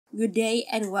Good day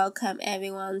and welcome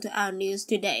everyone to our news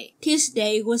today.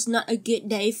 Tuesday was not a good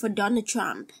day for Donald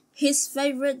Trump. His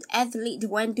favorite athlete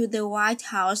went to the White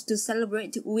House to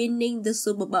celebrate winning the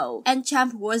Super Bowl, and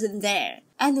Trump wasn't there.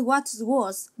 And what's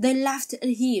worse, they laughed at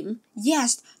him.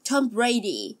 Yes, Tom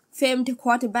Brady, famed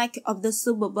quarterback of the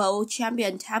Super Bowl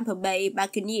champion Tampa Bay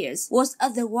Buccaneers, was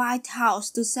at the White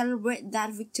House to celebrate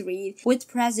that victory with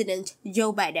President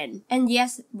Joe Biden. And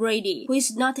yes, Brady, who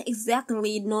is not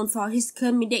exactly known for his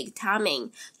comedic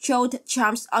timing, showed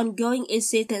Trump's ongoing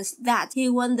insistence that he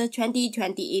won the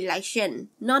 2020 election.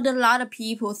 Not a lot of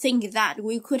people think that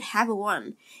we could have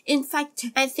won. In fact,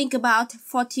 I think about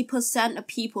 40% of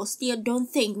people still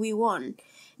don't think we won.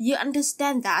 You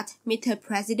understand that, Mr.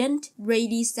 President?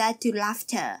 Brady said to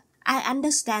laughter. I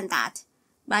understand that.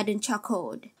 Biden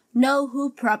chuckled. No, who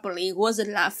probably wasn't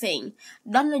laughing?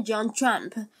 Donald John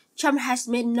Trump. Trump has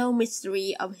made no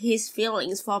mystery of his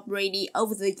feelings for Brady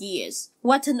over the years.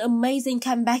 What an amazing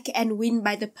comeback and win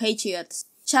by the Patriots.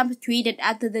 Trump tweeted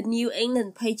after the New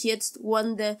England Patriots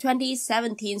won the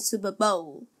 2017 Super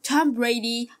Bowl. Tom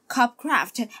Brady, Cobb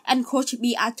Kraft, and Coach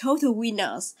B are total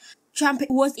winners. Trump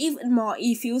was even more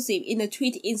effusive in a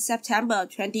tweet in September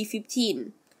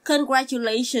 2015.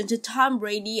 Congratulations to Tom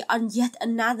Brady on yet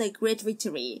another great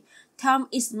victory. Tom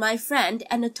is my friend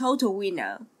and a total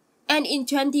winner. And in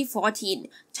 2014,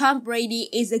 Tom Brady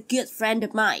is a good friend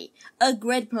of mine, a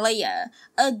great player,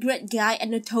 a great guy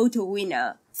and a total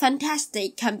winner.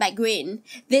 Fantastic comeback win.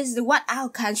 This is what our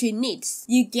country needs.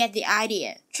 You get the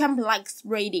idea. Trump likes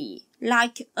Brady.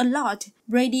 Like a lot,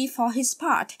 Brady, for his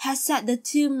part, has said the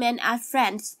two men are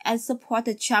friends and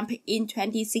supported Trump in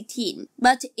 2016.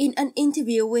 But in an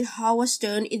interview with Howard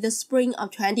Stern in the spring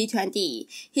of 2020,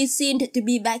 he seemed to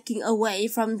be backing away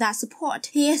from that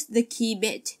support. Here's the key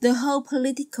bit. The whole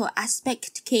political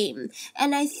aspect came,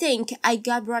 and I think I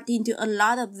got brought into a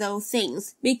lot of those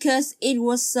things because it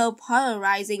was so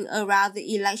polarizing around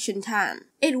the election time.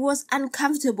 It was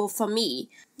uncomfortable for me.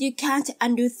 You can't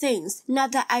undo things,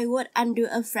 not that I would undo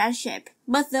a friendship,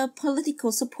 but the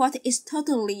political support is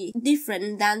totally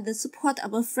different than the support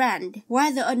of a friend.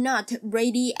 Whether or not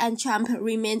Brady and Trump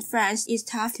remain friends is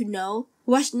tough to know.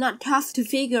 What's not tough to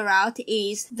figure out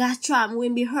is that Trump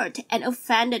will be hurt and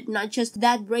offended not just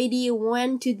that Brady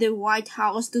went to the White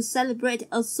House to celebrate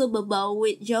a Super Bowl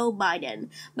with Joe Biden,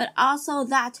 but also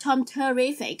that Tom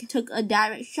Terrific took a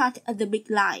direct shot at the big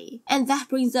lie. And that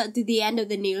brings us to the end of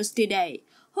the news today.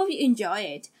 Hope you enjoy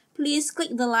it. Please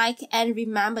click the like and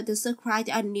remember to subscribe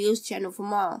to our news channel for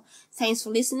more. Thanks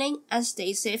for listening and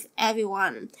stay safe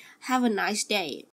everyone. Have a nice day.